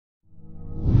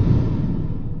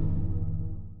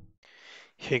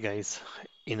Hey guys,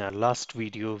 in our last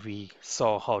video we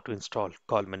saw how to install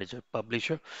Callmanager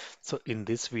Publisher. So in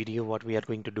this video what we are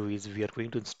going to do is we are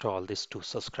going to install these two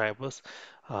subscribers,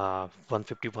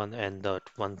 151 and the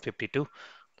 152.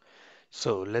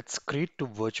 So let's create two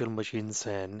virtual machines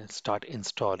and start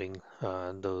installing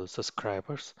the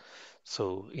subscribers.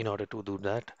 So in order to do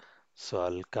that, so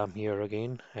I'll come here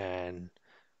again and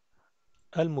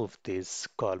I'll move this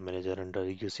Callmanager under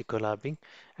uccollabing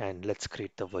and let's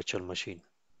create the virtual machine.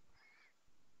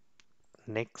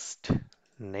 Next,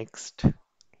 next,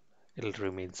 it'll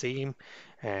remain same,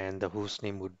 and the host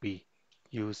name would be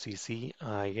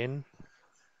uccincucmb.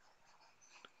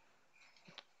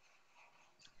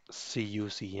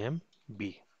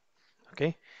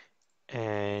 Okay,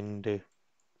 and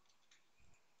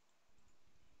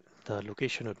the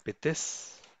location would be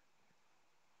this.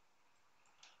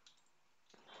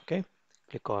 Okay,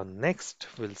 click on next.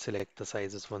 We'll select the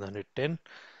size as 110.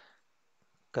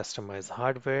 Customize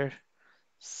hardware.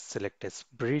 Select as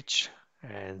bridge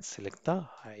and select the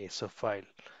ISO file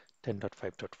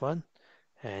 10.5.1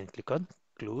 and click on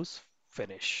close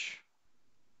finish.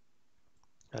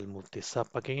 I'll move this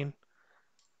up again.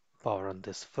 Power on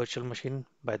this virtual machine.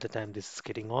 By the time this is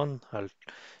getting on, I'll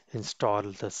install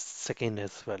the second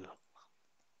as well,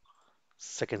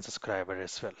 second subscriber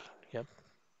as well. Yep,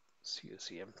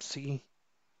 CUCM.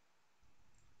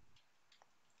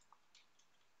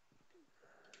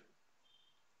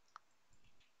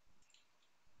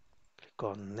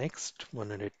 Click on next,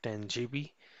 110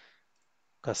 GB,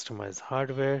 customize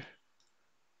hardware,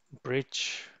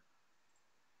 bridge,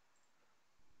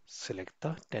 select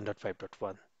the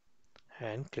 10.5.1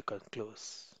 and click on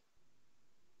close.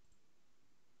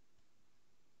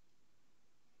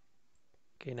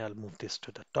 Okay, now I'll move this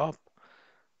to the top.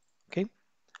 Okay,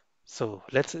 so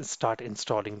let's start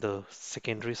installing the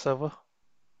secondary server.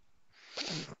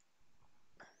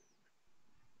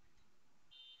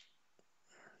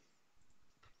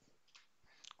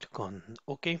 Click on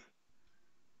OK.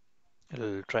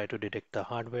 It'll try to detect the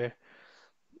hardware.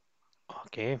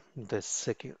 Okay, the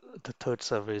third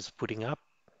server is putting up.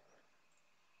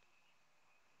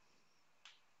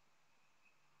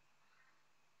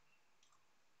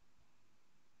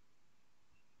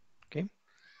 Okay,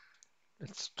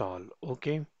 install.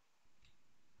 Okay,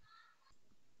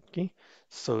 okay.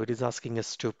 So it is asking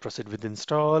us to proceed with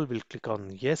install. We'll click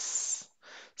on yes.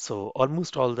 So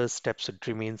almost all the steps would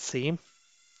remain same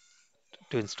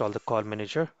to install the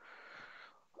Callmanager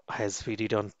as we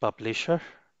did on publisher.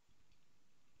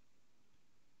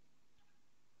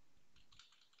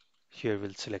 Here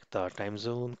we'll select the time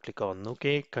zone. Click on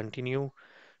OK. Continue.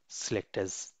 Select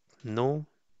as no.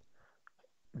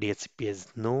 DHCP as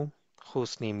no.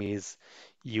 Host name is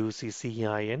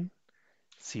uccincucmb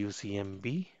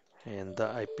and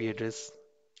the IP address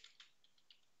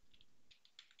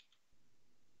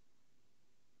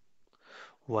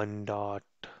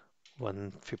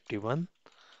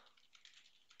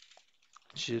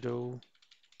 1.151.0.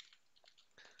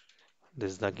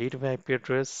 This is the gateway IP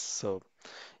address. So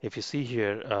if you see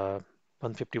here,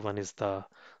 151 is the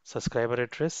subscriber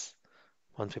address,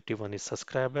 151 is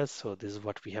subscribers. So this is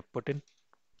what we have put in.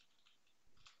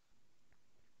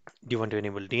 Do you want to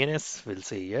enable DNS? We'll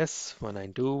say yes.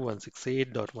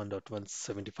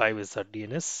 192.168.1.175 is our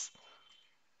DNS.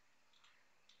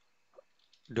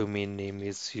 Domain name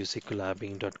is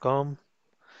uccollabing.com.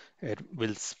 It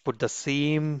will put the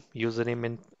same username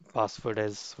and password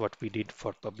as what we did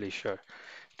for publisher.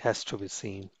 It has to be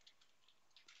same.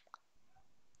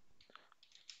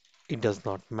 It does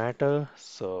not matter,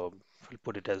 so we'll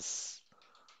put it as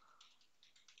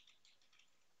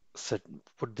set,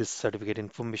 put this certificate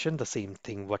information, the same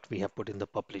thing what we have put in the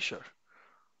publisher.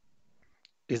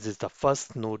 Is this the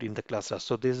first node in the cluster?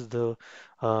 So this is the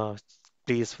uh,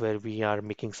 place where we are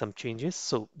making some changes.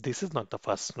 So this is not the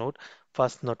first node.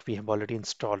 First node we have already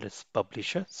installed as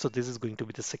publisher. So this is going to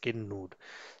be the second node.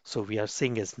 So we are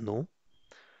saying as no.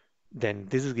 Then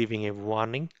this is giving a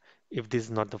warning. If this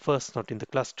is not the first node in the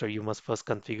cluster, you must first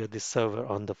configure this server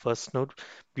on the first node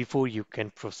before you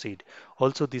can proceed.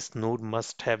 Also, this node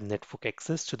must have network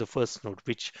access to the first node,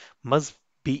 which must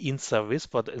be in service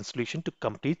for the installation to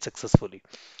complete successfully.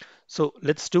 So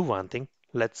let's do one thing.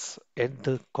 Let's add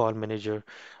the Callmanager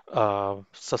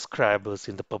subscribers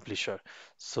in the publisher.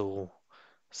 So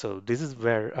this is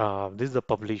where this is the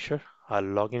publisher. I'll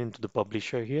log in into the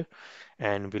publisher here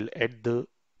and we'll add the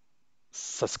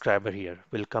subscriber here.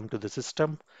 We'll come to the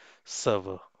system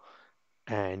server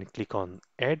and click on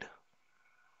add.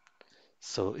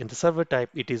 So in the server type,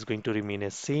 it is going to remain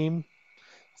as same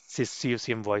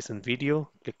CUCM voice and video.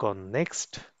 Click on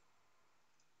next.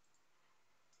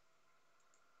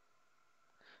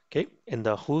 Okay, in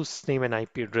the host name and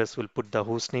IP address, we'll put the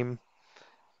host name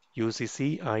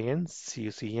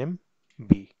uccincucm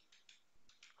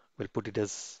We'll put it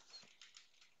as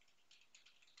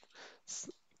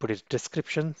put it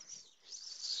description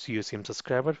CUCM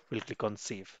subscriber. We'll click on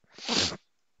save.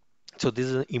 So this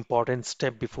is an important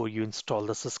step before you install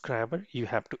the subscriber. You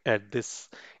have to add this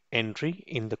entry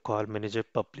in the Callmanager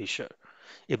publisher.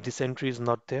 If this entry is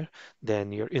not there,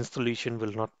 then your installation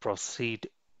will not proceed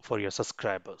for your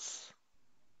subscribers.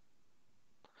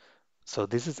 So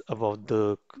this is about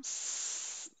the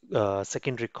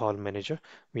secondary call manager.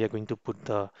 We are going to put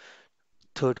the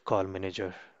third call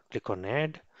manager. Click on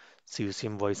add,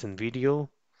 CUCM voice and video.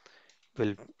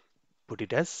 We'll put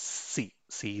it as C.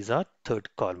 C is our third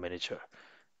call manager.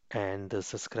 And the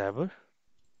subscriber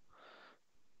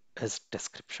as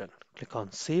description. Click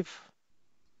on save.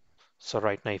 So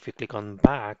right now, if you click on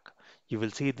back, you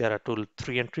will see there are total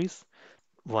three entries.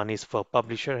 One is for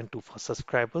publisher and two for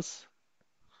subscribers.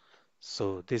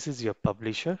 So this is your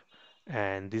publisher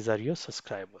and these are your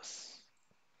subscribers.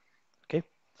 Okay.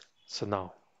 So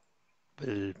now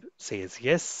we'll say as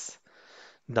yes.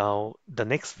 Now the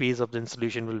next phase of the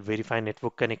installation will verify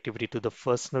network connectivity to the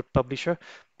first node publisher.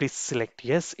 Please select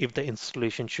yes if the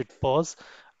installation should pause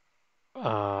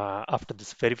after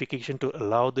this verification to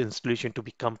allow the installation to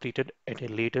be completed at a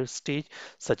later stage,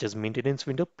 such as maintenance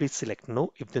window. Please select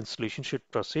no if the installation should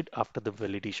proceed after the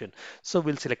validation. So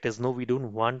we'll select as no. We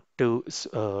don't want to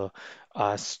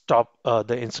stop.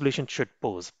 The installation should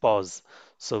pause.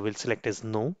 So we'll select as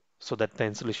no so that the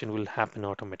installation will happen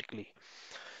automatically.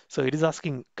 So it is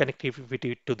asking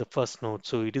connectivity to the first node.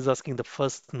 So it is asking the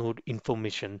first node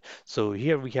information. So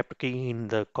here we have to key in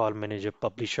the call manager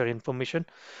publisher information.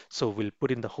 So we'll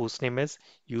put in the host name as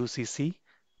uccincucma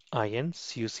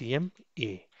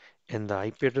and the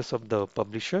IP address of the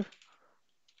publisher.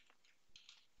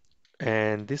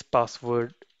 And this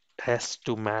password has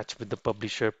to match with the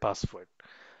publisher password.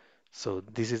 So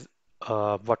this is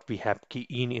what we have key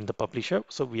in the publisher.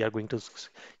 So we are going to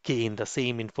key in the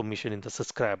same information in the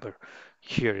subscriber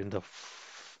here in the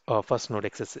first node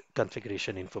access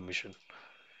configuration information.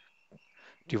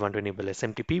 Do you want to enable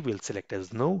SMTP? We'll select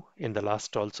as no. In the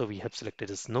last also we have selected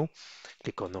as no.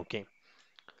 Click on OK.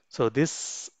 So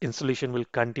this installation will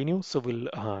continue. So we'll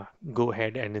go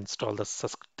ahead and install the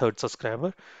third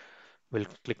subscriber. We'll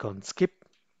click on skip.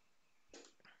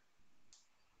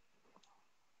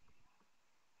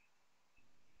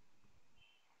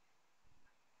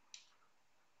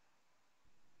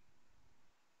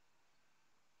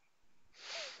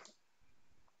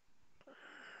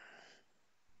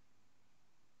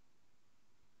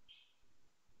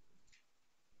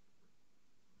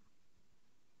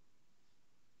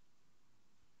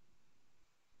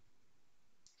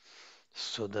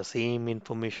 So the same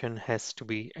information has to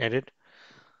be added.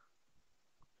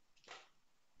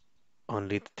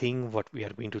 Only thing what we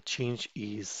are going to change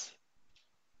is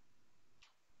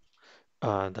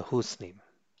the host name.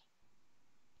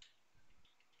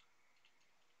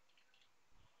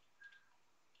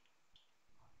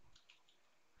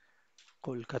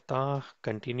 Kolkata,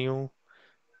 continue.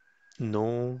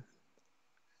 No.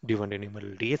 Do you want to enable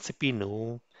DHCP?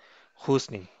 No.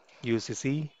 Host name.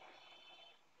 UCC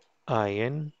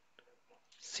IN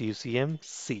CUCM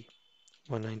C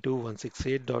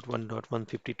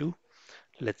 192.168.1.152.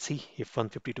 Let's see if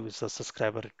 152 is the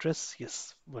subscriber address.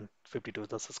 Yes, 152 is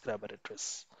the subscriber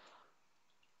address.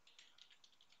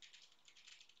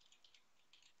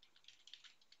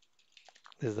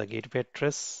 This is the gateway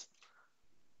address.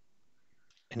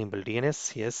 Enable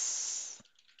DNS. Yes.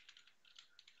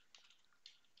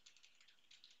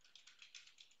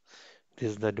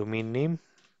 This is the domain name.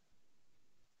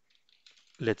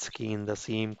 Let's key in the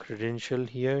same credential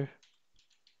here.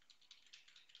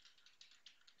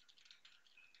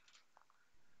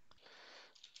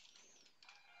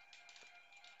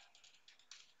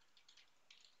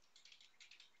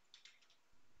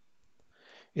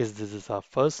 Is this is our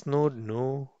first node?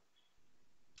 No.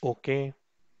 Okay.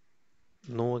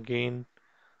 No again.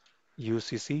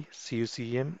 UCC,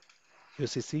 CUCM,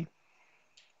 UCC,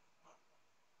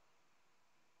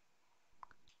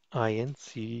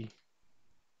 INCUCM,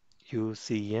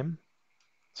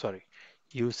 sorry,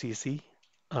 UCC,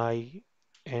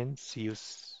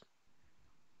 INCUC,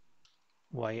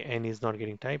 YN is not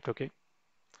getting typed, okay.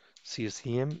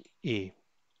 CUCM, A.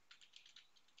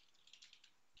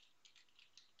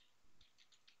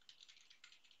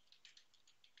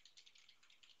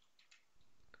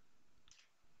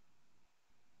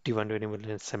 Do you want to enable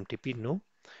SMTP? No.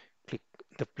 Click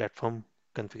the platform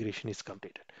configuration is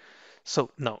completed. So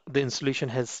now the installation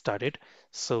has started.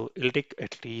 So it'll take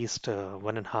at least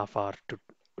 1.5 hours to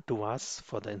to us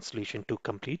for the installation to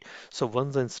complete. So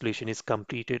once the installation is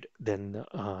completed, then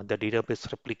the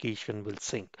database replication will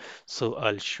sync. So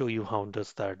I'll show you how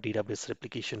does the database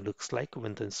replication looks like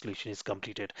when the installation is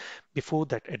completed. Before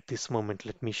that, at this moment,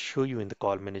 let me show you in the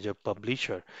Callmanager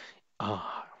publisher uh,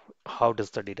 how does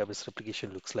the database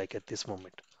replication looks like at this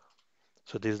moment.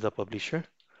 So this is the publisher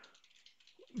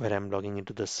where I'm logging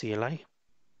into the CLI.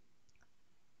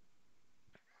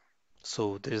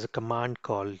 So there is a command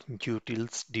called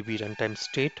utils db runtime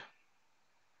state.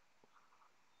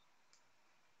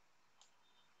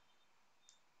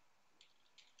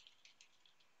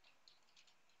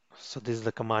 So this is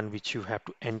the command which you have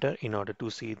to enter in order to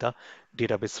see the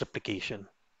database replication.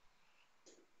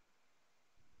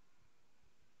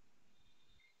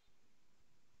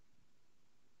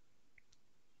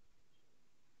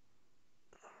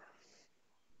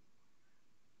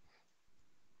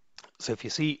 So if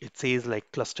you see, it says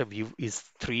like cluster view is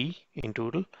 3 in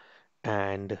total,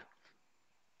 and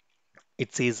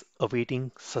it says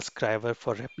awaiting subscriber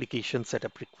for replication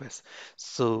setup request.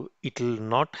 So it will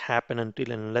not happen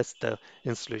until unless the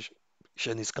installation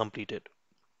is completed.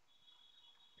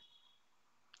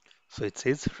 So it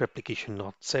says replication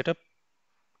not set up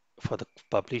for the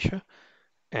publisher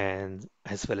and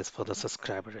as well as for the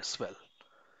subscriber as well.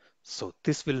 So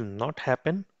this will not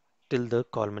happen till the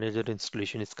Callmanager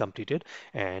installation is completed.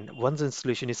 And once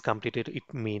installation is completed, it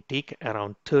may take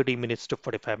around 30 minutes to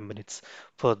 45 minutes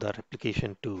for the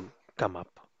replication to come up.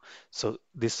 So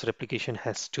this replication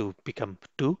has to become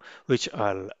 2, which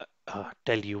I'll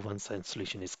tell you once the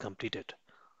installation is completed.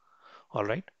 All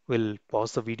right, we'll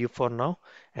pause the video for now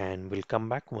and we'll come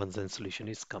back once the installation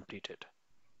is completed.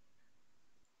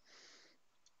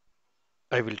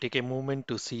 I will take a moment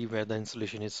to see where the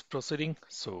installation is proceeding.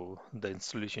 So the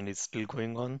installation is still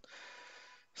going on.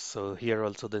 So here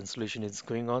also the installation is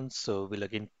going on. So we'll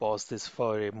again pause this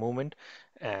for a moment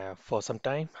for some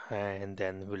time and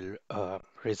then we'll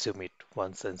resume it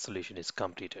once the installation is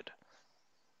completed.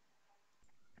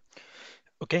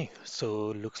 Okay, so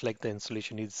looks like the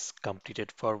installation is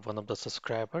completed for one of the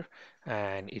subscriber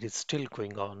and it is still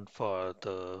going on for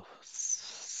the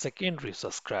secondary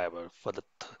subscriber. For the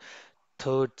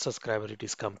third subscriber it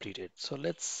is completed. So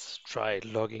let's try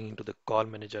logging into the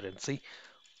Callmanager and see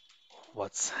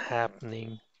what's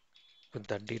happening with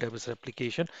that database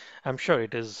replication. I'm sure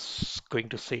it is going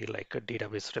to say like a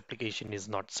database replication is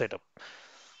not set up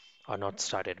or not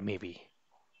started maybe.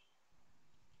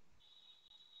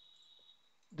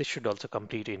 This should also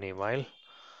complete in a while.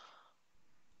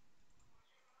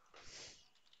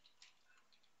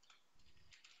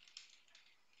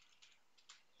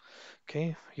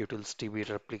 Okay, utils DB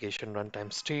replication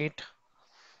runtime state.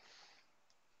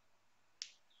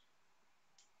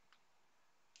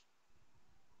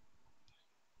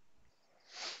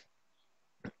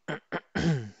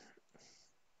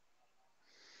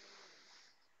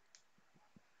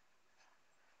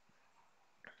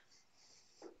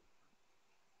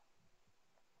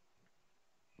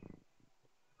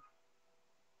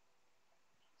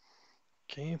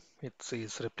 Okay, it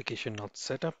says replication not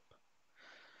set up.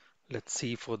 Let's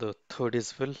see for the third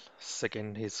as well.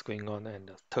 Second is going on and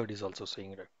the third is also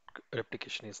saying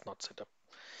replication is not set up.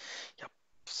 Yep.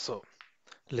 So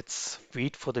let's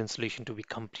wait for the installation to be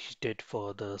completed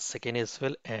for the second as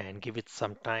well and give it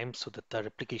some time so that the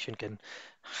replication can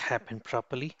happen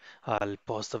properly. I'll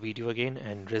pause the video again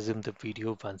and resume the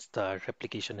video once the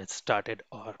replication has started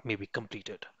or maybe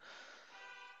completed.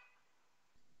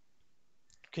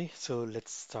 Okay, so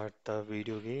let's start the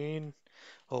video again.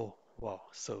 Oh, wow.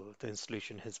 So the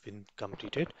installation has been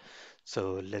completed.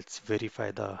 So let's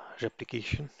verify the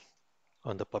replication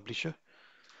on the publisher.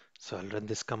 So I'll run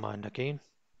this command again.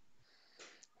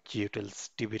 Utils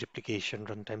db replication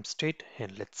runtime state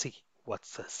and let's see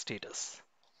what's the status.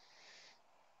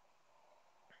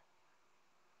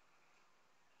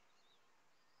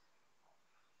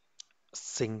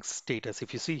 Sync status.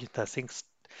 If you see the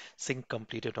sync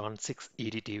completed on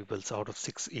 680 tables out of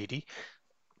 680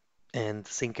 and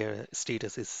the sync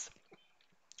status is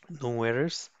no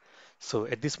errors. So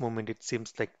at this moment it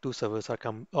seems like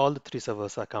all the three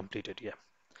servers are completed. Yeah.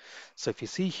 So if you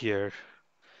see here,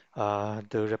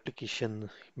 the replication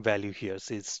value here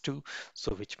says 2,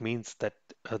 so which means that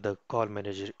the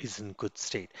Callmanager is in good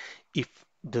state. If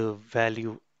the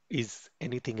value is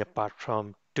anything apart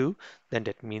from 2, then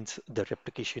that means the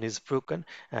replication is broken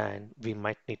and we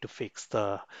might need to fix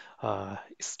the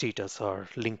status or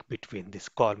link between this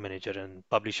Callmanager and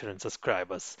publisher and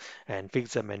subscribers and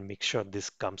fix them and make sure this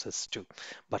comes as 2.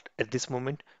 But at this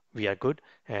moment, we are good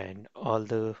and all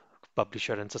the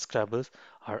publisher and subscribers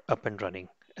are up and running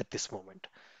at this moment.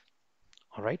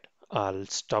 All right. I'll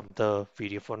stop the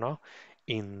video for now.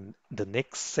 In the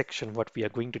next section, what we are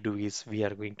going to do is we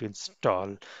are going to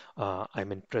install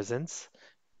I'm in Presence,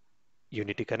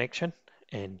 Unity Connection,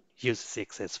 and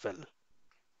UCX as well.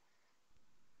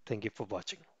 Thank you for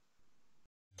watching.